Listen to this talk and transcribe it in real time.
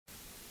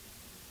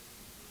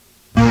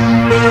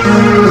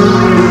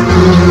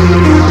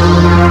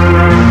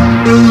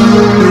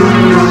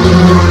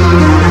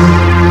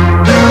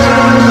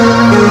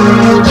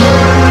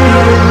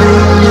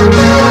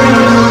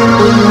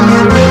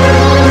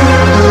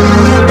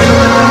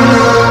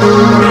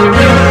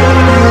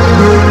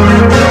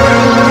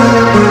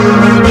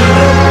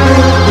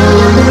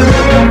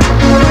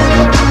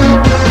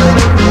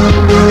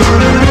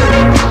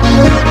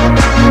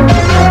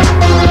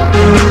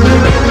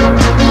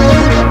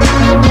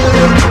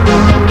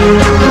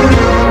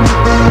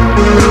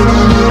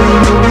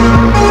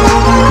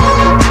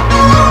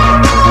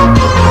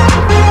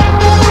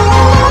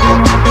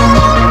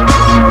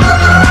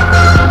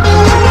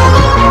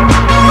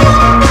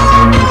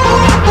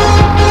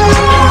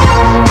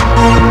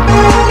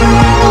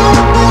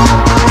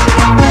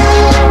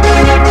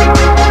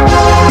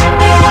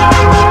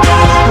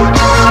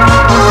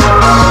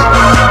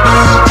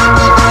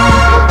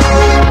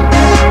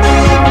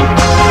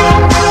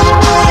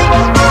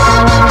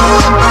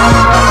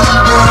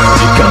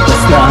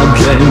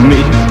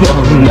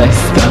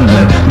ponestane,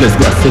 bez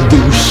glasa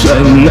duše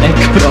nek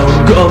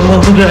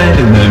progovore.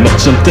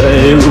 Nemoćan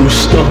telu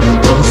što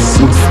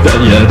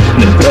posustaje,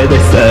 ne predaj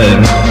se.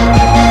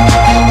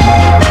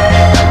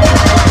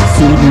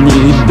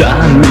 Sudnji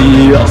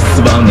dani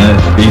osvane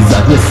i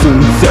zadnje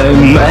sunce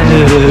me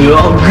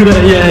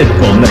ogreje.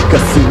 Poneka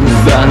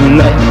suza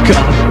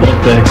neka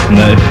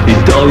potekne i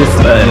to je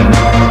sve.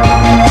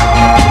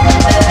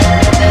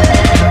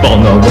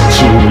 Ponovo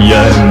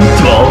čujem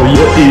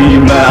tvoje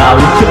ime, a u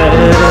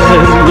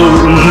telu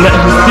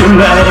nežnosti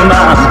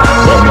nemam.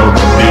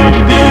 Ponovo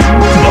vidim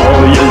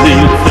tvoje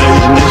lice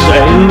i ne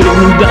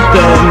želim da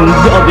te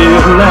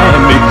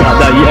dodirnem. I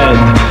kada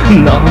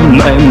jedno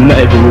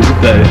me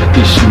bude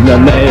tišina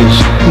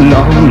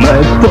nežno me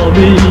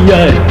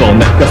povije.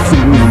 Poneka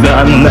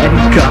suza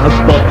neka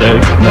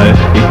potekne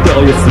i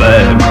to je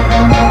sve.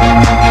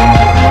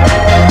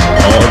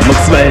 Od mog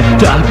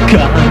sveta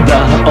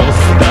kada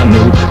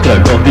ostanu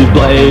tragovi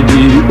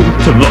bledi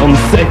u tvom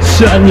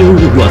sećanju.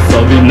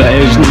 Glasovi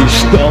nežni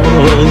što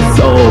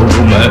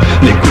zovu me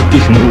nek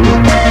utihnu.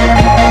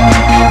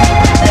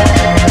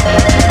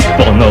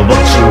 Ponovo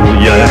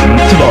čujem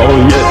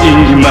tvoje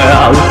ime,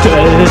 a u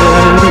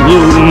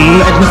telu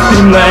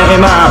nežnosti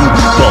nemam.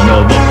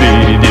 Ponovo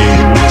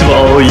vidim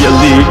tvoje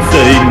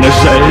lice i ne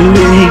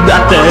želim da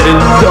te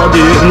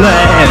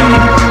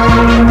dodirnem.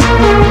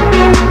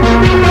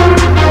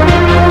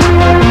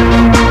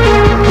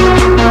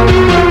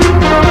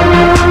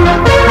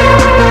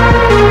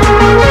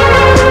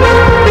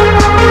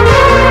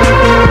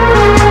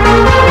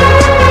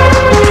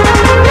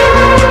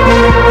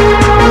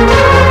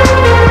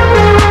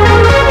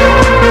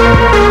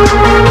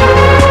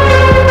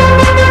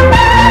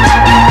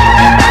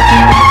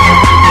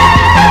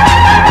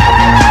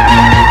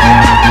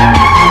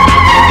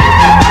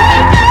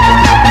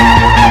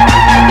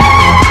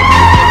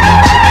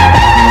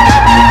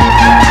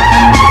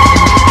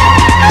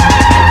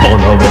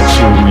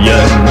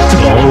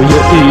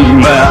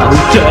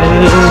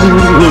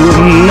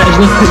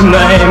 Nežnosti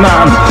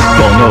nemam,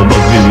 ponovo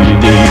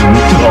vidim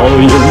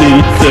tvoje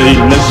lice i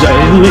ne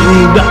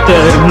želim da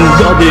te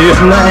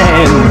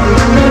dodirnem.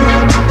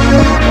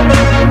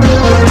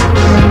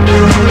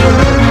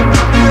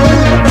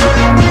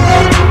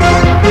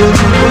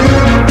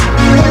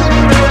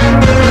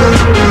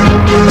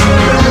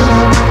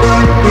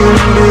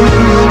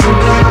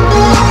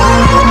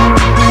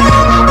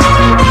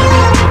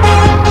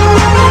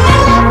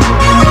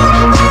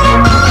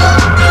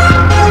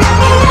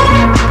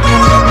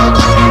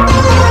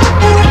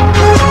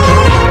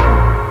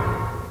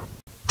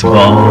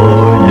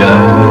 Tvoje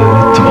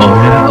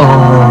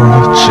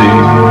oči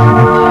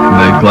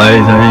me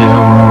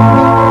gledaju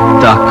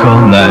tako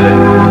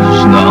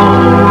nežno.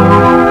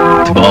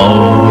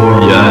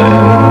 Tvoje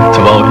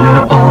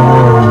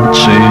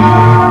oči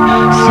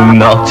su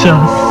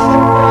noćas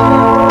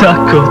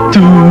tako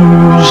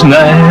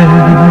tužne.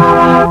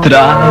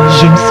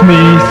 Tražim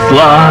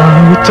smisla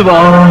u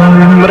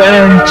tvojim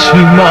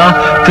rečima,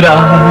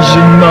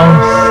 tražim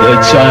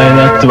osjećaj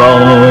na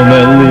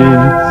tvome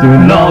licu.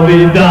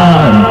 Novi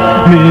dan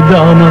mi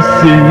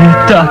donosi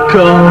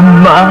tako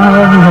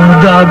malo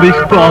da bih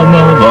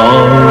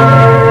ponovo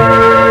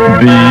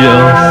bio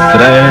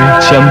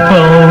srećan.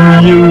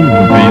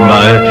 Poljubi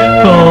me,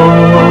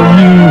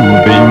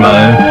 poljubi me,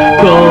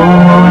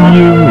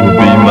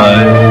 poljubi me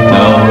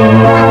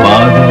dok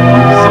padaju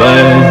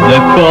zvezde.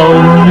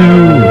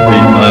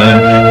 Poljubi me,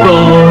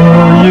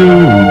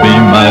 poljubi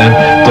me,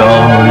 to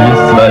je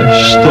sve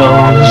što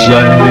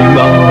želim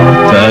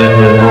od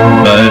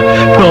tebe.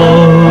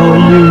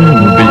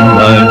 Poljubi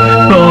me,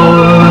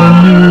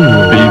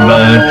 poljubi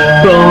me,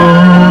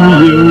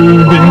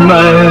 poljubi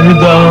me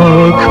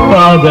dok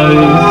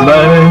padaju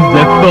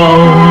zvezde.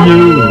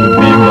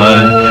 Poljubi me,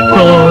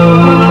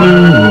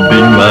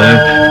 poljubi me,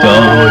 to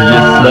je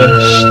sve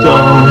što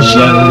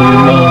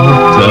želim od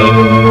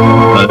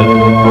tebe.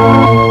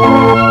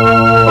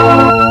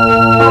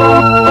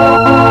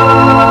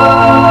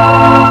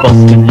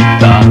 Posljednji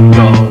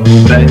tako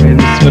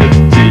vremenu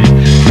smrti,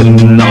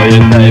 crno je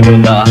nebo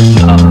nad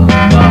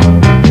nama.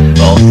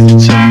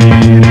 Osjećam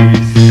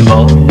miris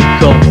tvoje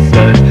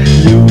kose,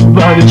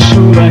 ljubav još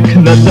uvek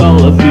ne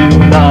dolazi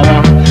u nama.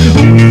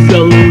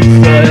 Uzalud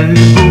se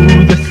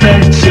bude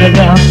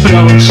sećanja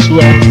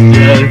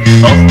prošlosti,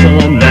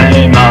 ostala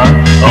nema.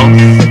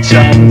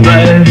 Osjećam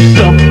dve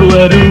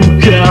tople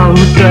ruke, a u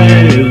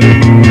telu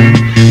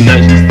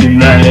nežnosti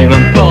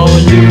nemam.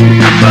 Poljubi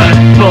me,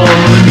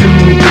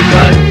 poljubi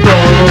me,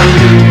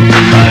 poljubi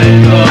me,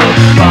 dok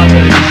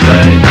padaju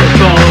zvezde.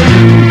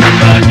 Poljubi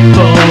me,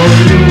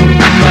 poljubi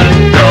me,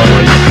 to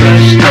je sve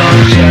što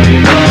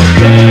želim od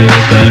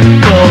tebe.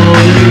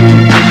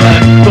 Poljubi me,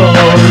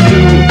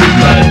 poljubi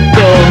me,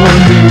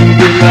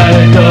 poljubi me,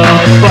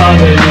 dok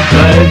padaju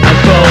zvezde.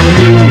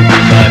 Poljubi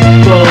me,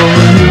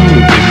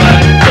 poljubi me,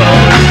 to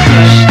je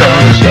sve što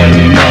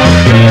želim od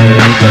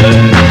tebe.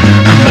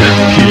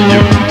 Neki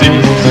ljudi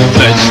su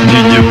večni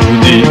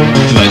ljudi,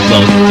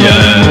 svetlost je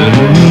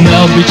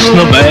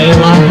neobično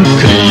bela.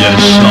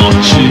 Kriješ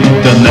oči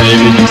da ne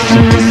vidi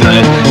sunce,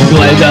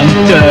 gledam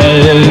te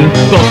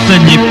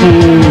posljednji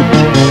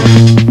put.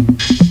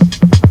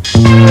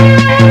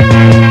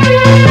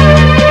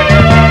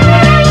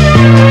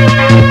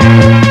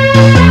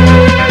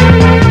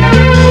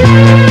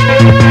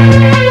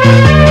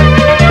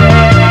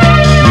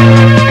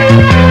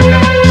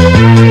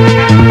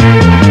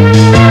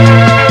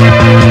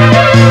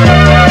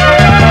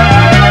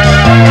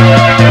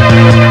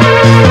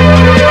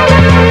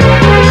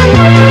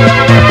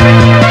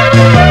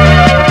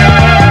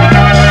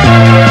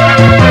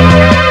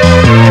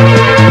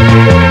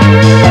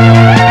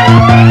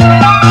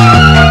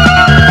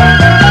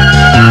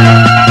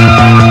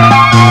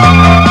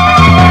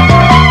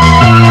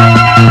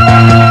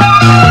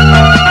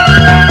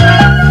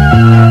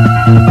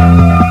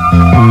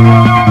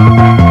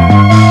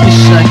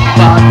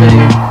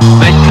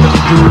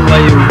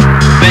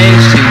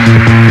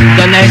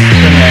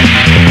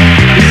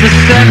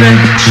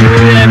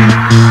 Čujem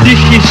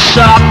tihi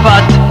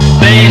šapat,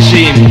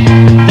 bežim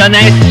da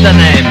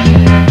nestanem.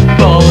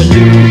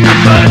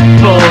 Poljubaj,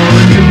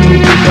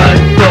 poljubaj,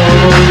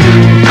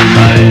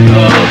 poljubaj,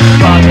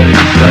 padaju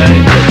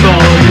zvijezde.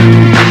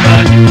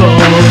 Poljubaj,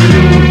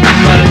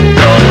 poljubaj,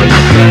 to je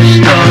sve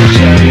što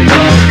želim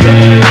od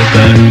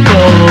tebe.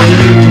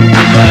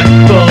 Poljubaj,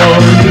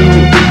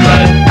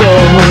 poljubaj,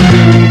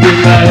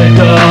 poljubaj,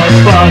 da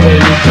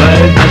padaju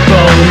zvijezde.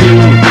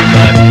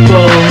 Poljubaj,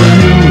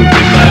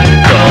 poljubaj,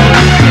 to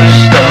je sve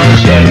što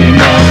želim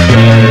od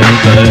tebe.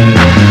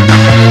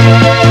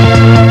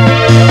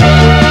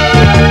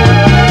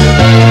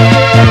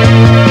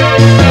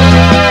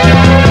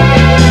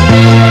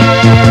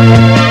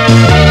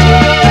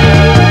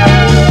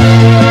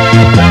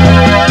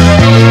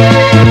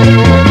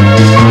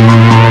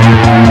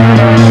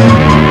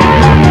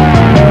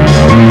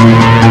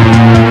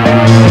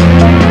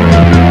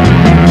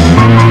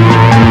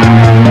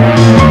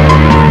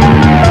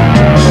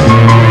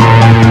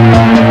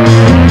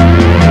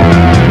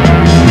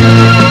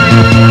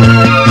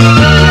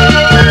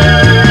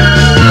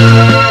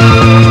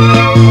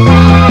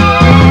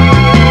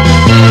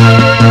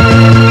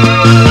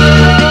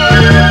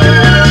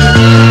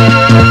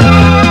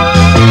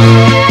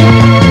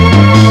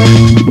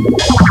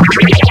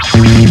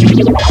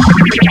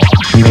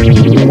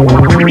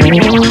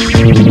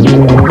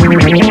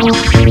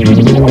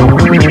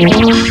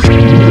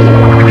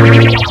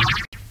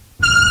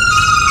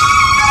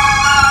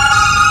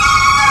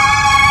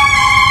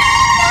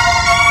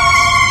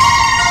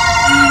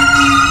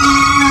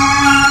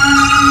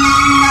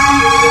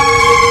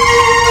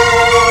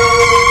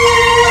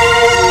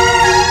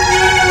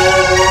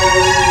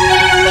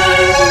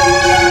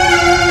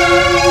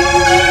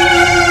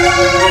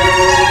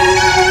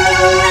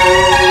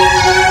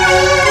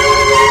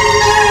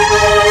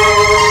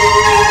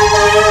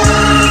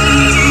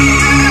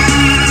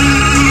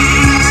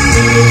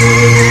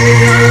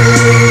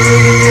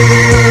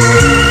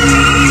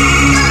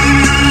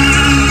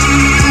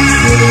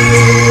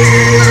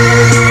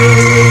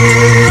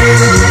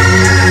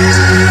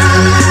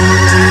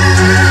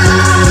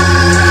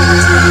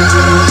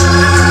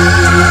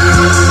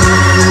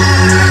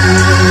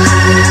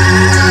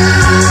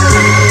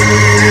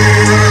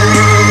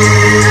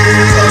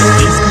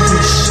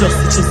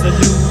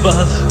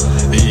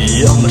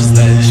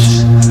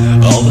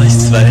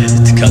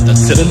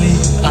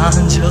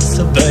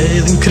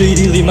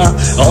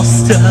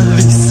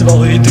 Ostavi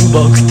svoj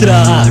dubok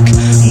trag.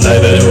 Ne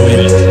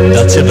verujem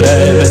da će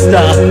vreme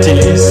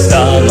stati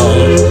samo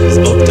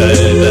zbog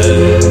tebe.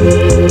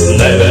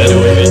 Ne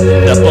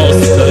verujem da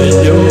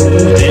postoje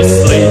ljudi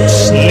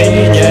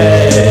slični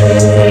njemu.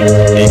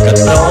 I kad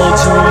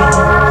prođu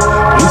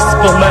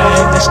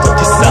uspomene što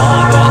ti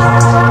sada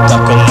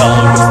tako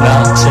mnogo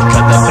znače.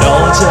 Kada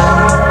prođe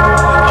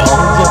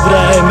ovo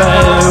vreme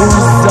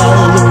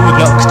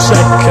uzaludnog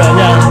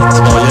čekanja,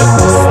 tvoje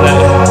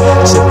usne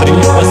će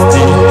pripasti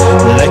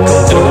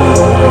nekom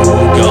drugom.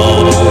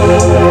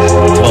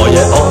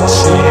 Tvoje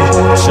oči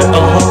će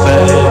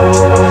opet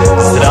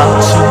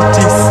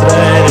zračiti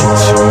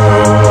sreću.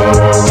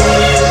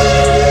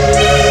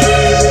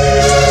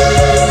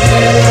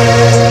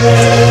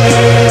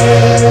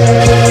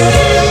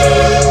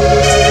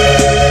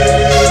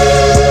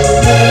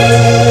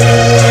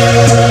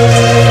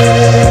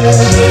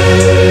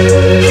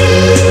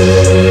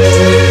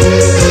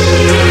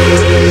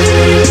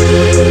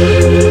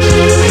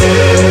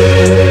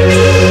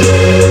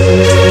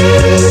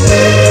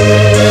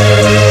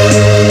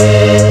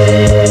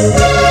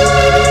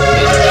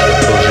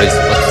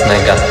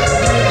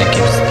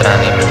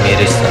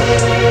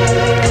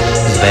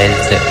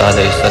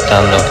 Padaju sa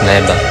tamnog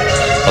neba,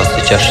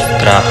 osjećaš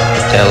strah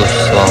u telu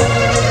svom.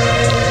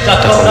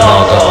 Tako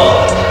mnogo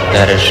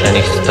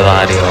nerešenih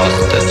stvari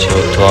ostaće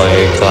u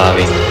tvojoj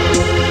glavi.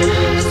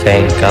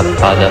 Senka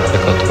pada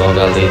preko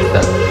tvoga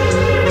lica,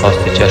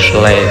 osjećaš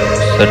led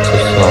u srcu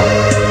svom.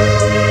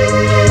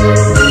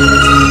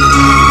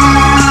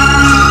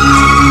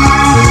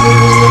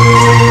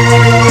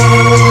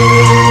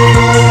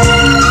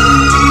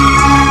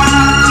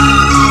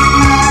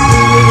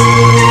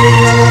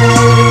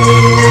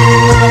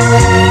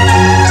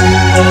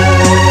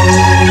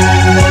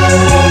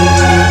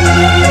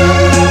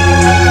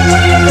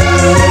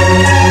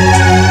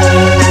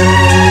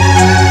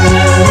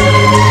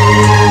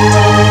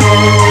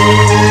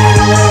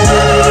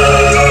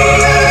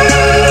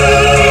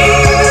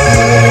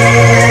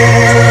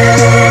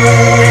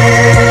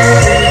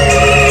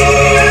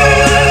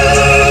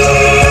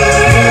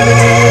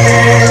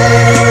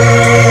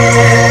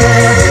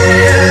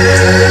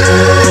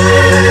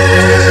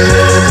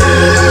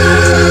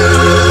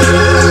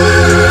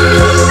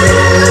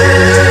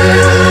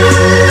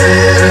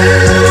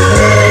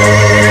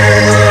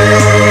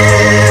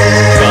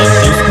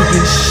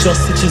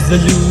 za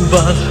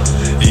ljubav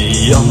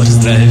i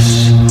omrzneš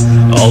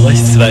ovaj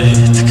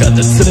svet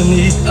kada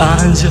crni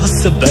anđeo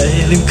sa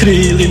belim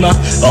krilima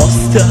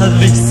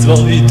ostavi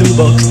svoj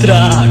dubok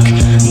trag.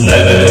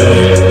 Ne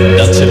veruj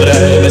da će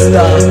vreme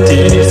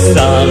stati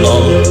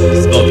samo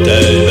zbog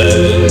tebe.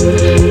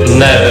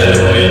 Ne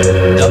veruj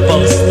da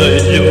postoje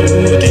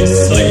ljudi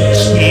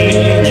slični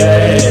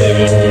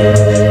njemu.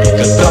 I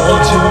kad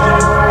dođu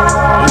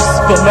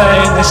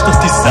uspomene što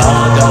ti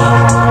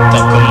sada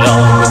tako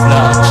mnogo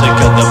znače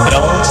kada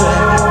prođe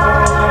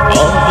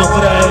ovo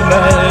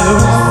vreme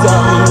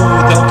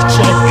uzaludnog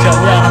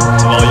čekanja.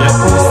 Tvoje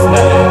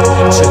usne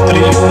će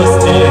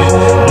pripasti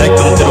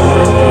nekom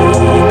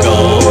drugom,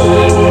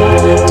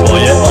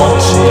 tvoje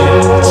oči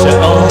će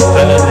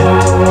opet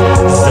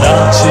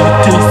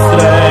zračiti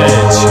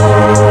sreću.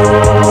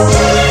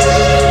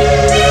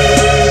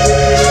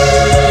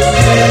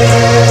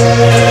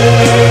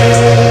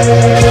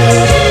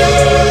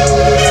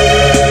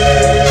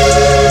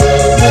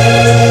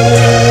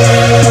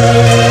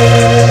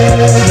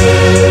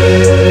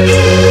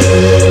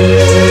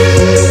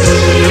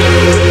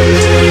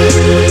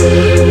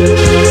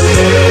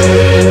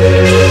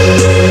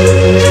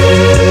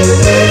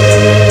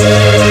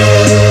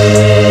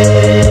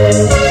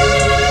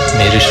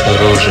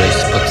 Ruže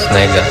ispod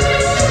snega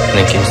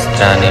nekim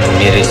stranim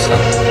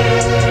mirisom.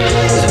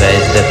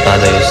 Zvezde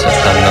padaju sa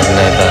tamnog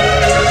neba,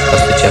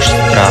 osjećaš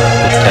strah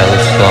u telu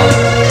svom.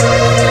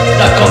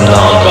 Tako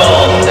mnogo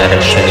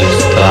nerešenih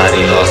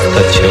stvari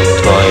ostaće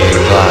u tvojoj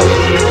glavi.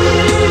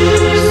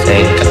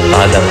 Senka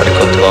pada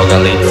preko tvoga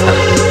lica,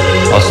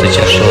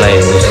 osjećaš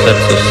led u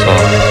srcu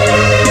svom.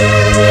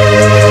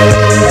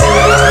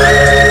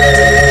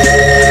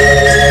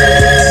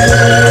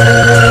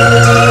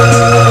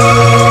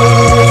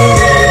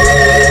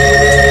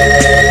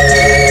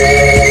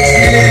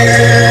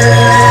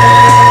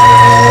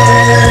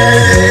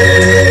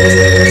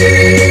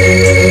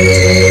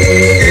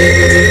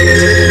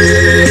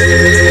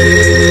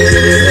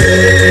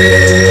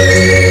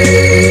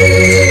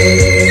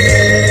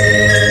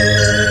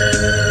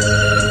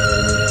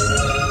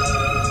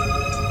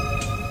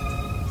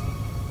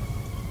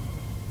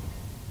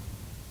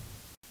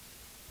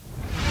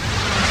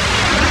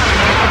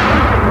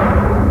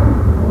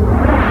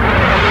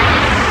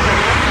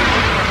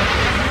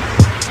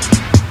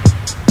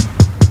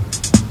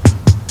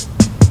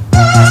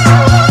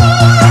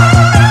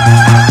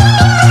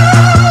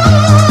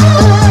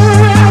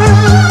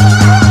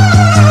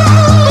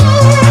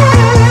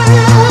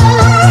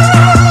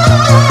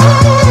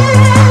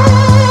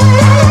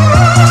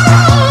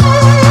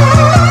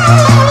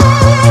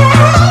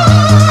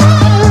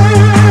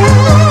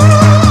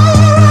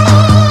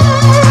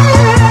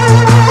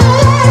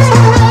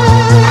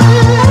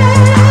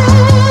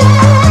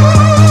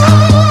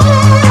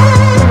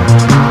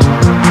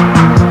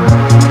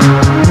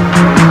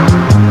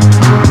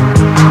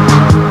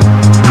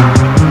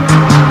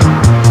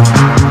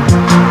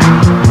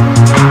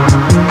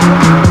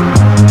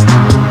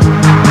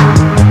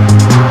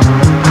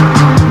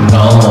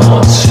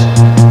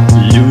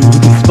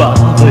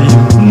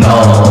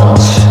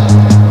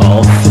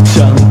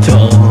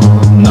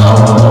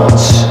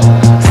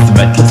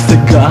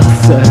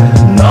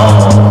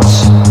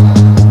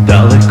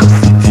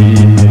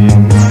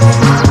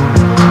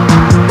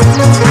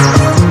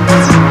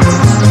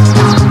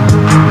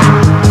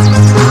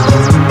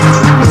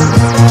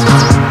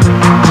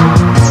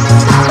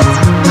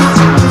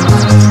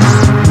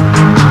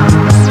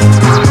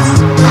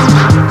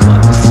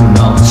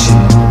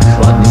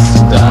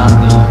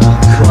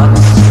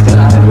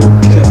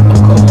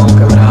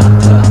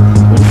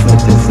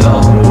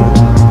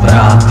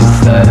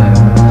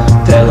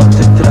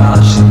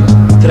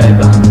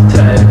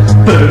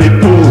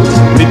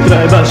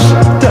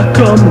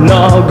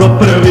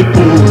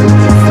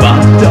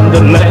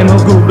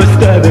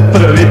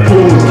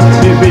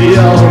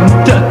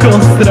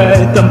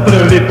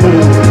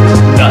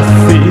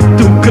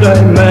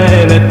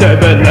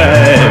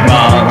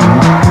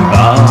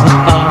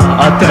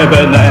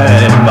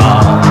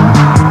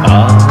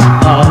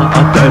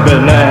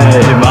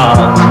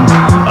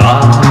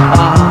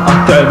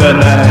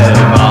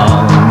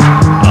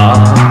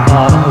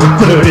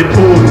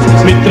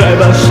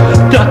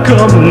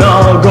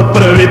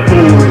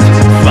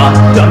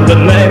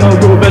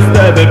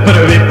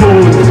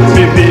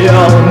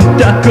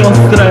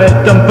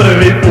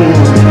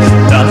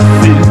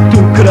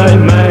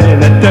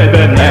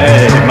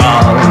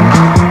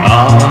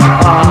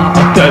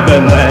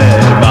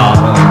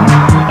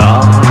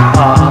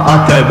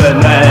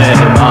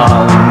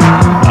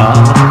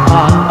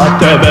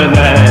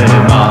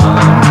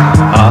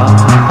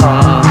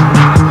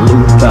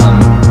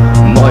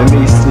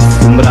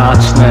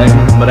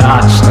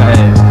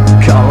 Mračne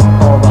kao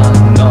ova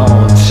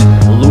noć,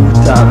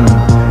 lutam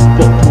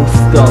po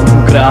pustom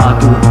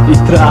gradu i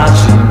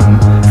tražim,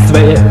 sve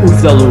je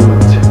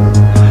uzalud.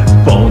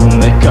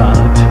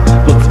 Ponekad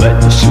pod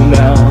svetošću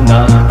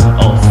neona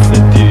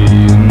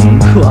osjetim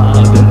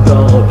hladan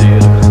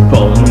dodir.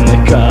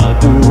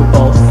 Ponekad u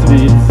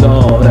osvit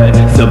zore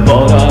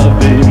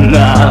zaboravim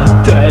na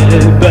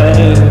tebe.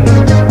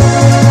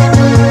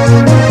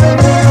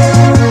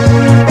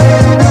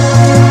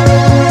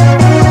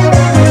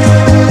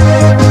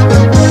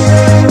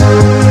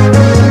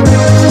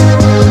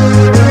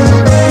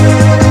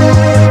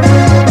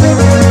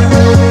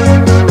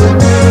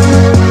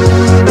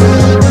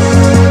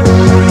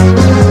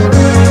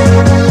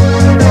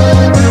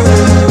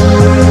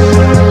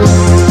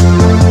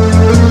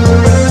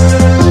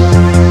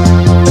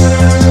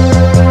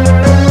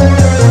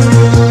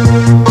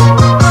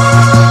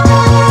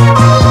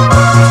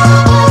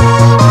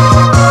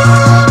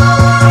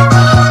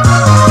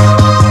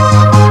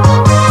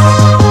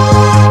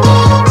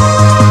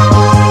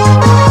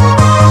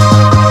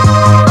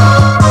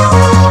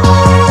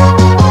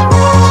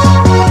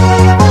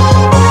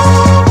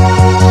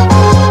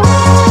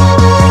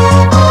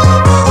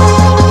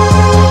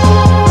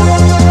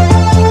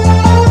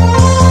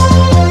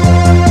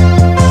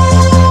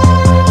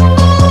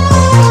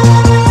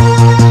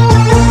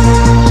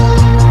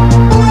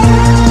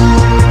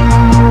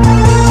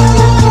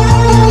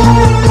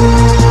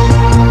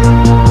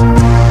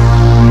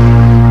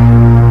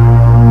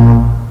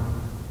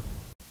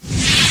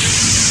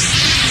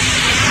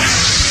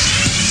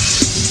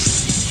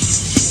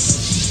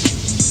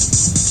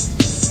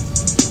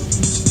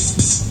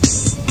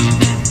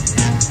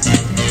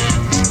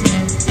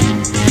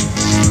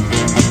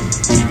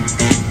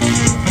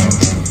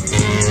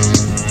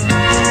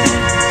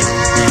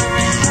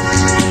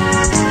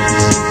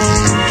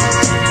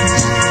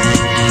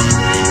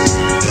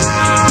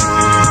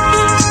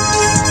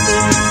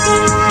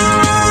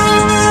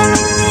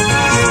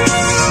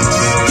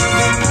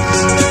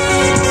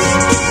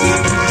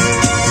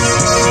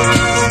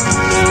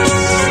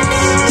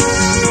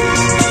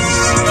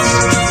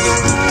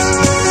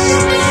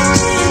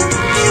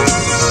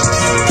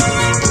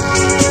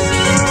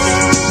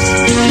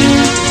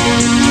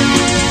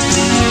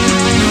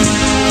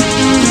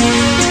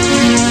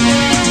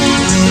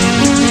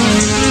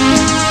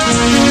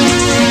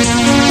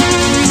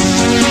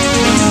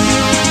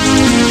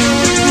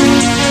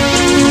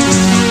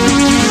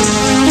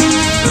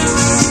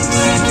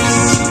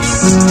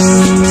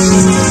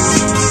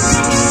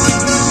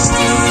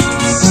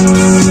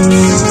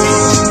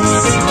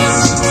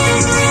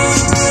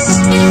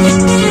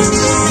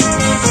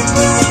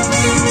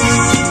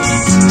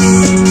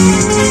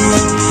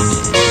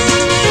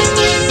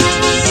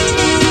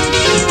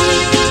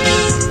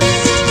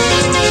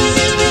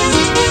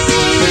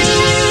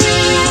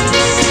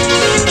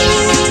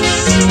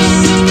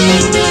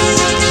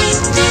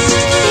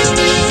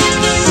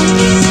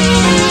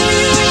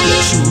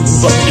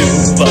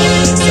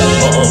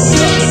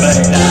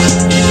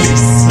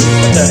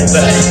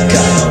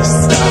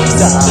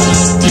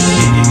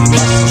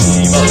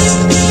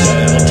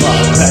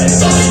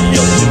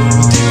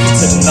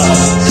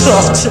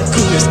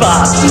 Oczekuję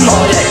spas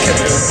moje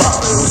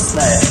krwawe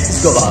usny.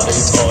 Zgowary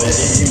twoje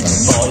imię,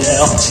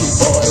 moje oczy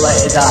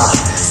boleda.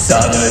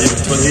 Stanie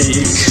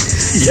twoich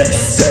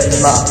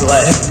jesień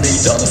magle mi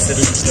donosi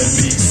różne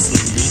myśli.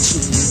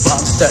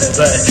 Czuwam z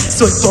tebe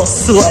swój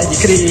posledni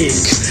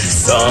krik.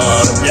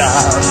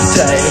 Somiam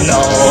tej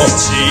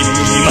noci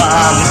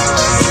mam.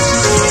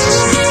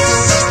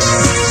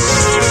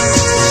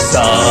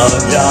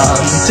 Somiam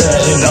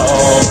tej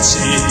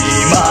noci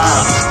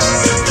mam.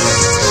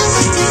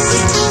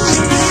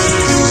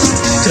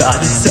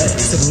 Kravice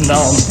se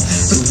mnom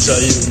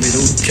pružaju mi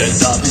ruke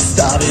da bi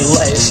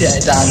stavile još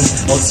jedan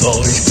od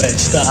svojih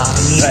pečta.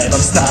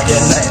 Nemam snage,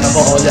 nemam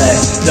volje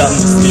da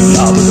mislim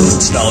na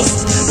budućnost.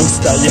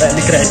 Ustajem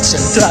i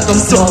krećem tragom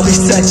svojih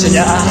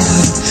sećanja.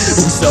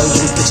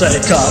 Uzalud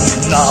čekam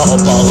na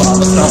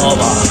obalama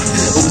snova.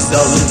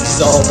 Uzalud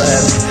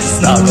zovem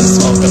snagom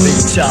svoga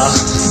bića.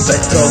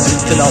 Vetrovi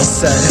te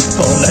nose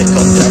po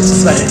nekom trećem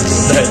svetu.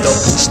 Ne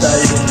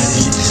dopuštaju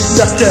mi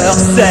da te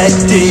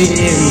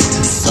osetim.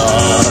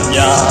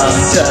 Sanjam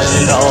te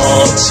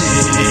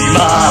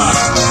noćima.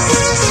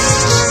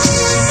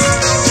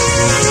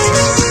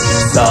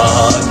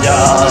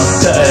 Sanjam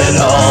te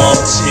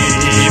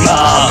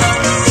noćima.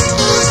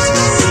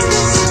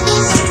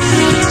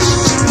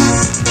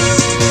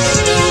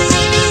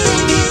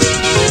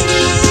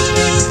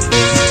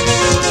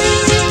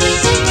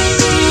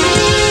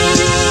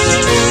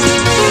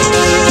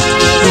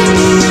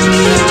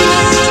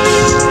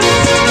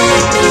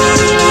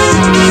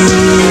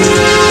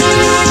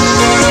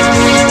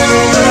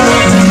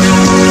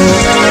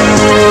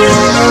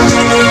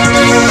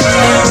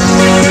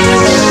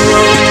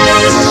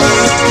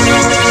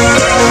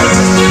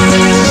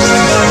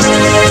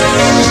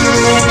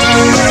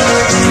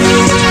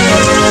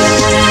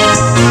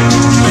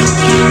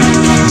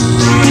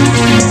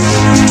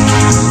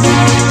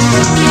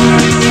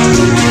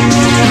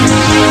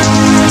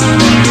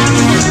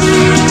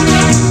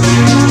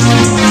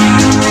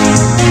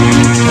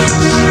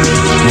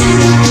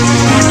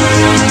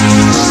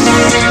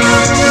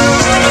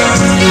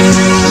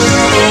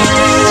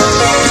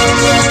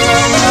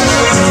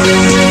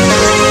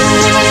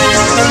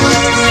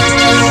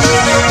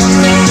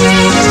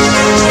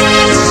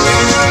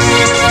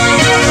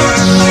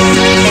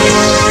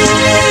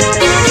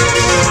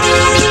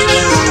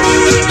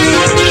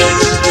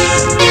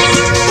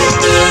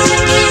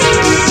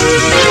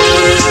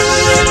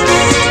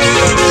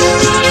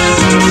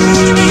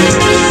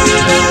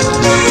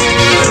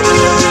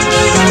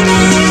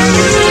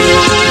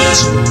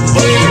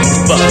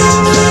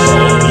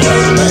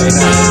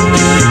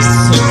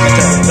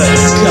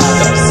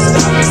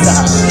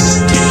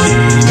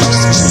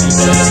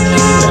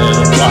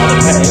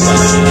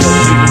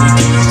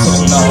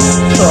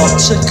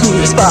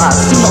 Očekuję spas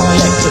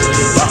moje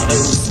krwawe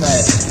usne.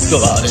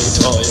 Zgowary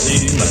twoje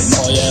imię,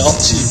 moje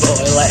oczy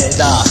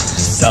boleda.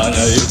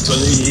 Sanjaju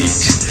tolik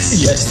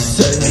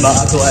jesień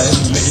magle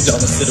mi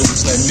donosi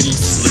różne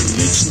myśli.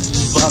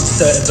 Czuwam z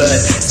tebe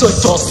swój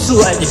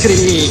posledni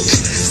krik.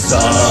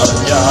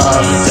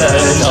 Sanjam te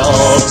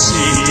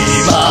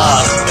noćima.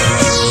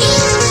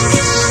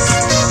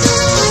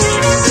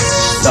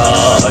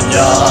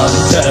 Sanjam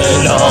te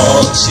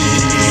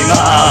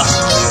noćima.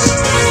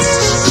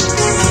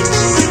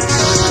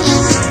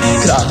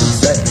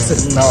 Kravice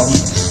crnom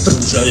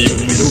pružaju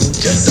mi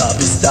ruke da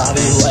bi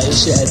stavile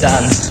još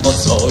jedan od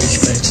svojih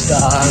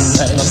pečta.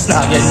 Nemam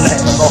snage,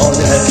 nemam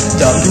volje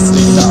da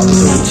mislim na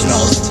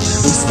budućnost.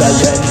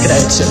 Ustajem i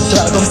krećem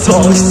tragom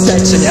svojih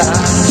sećanja.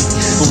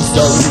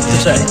 Uzalud te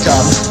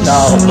čekam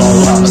na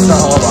obalama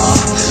snova.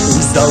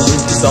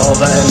 Uzalud te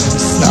zovem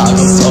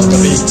snagom svoga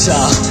bića.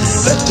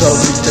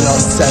 Vetrovi te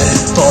nose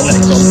po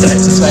nekom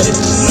trećem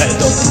svetu. Ne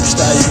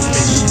dopuštaju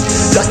mi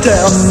da te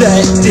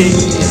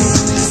osetim.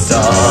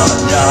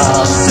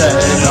 Sanjam te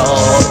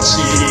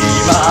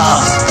noćima.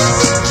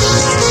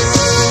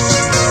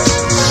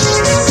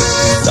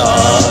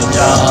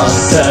 Sanjam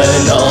te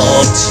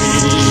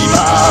noćima.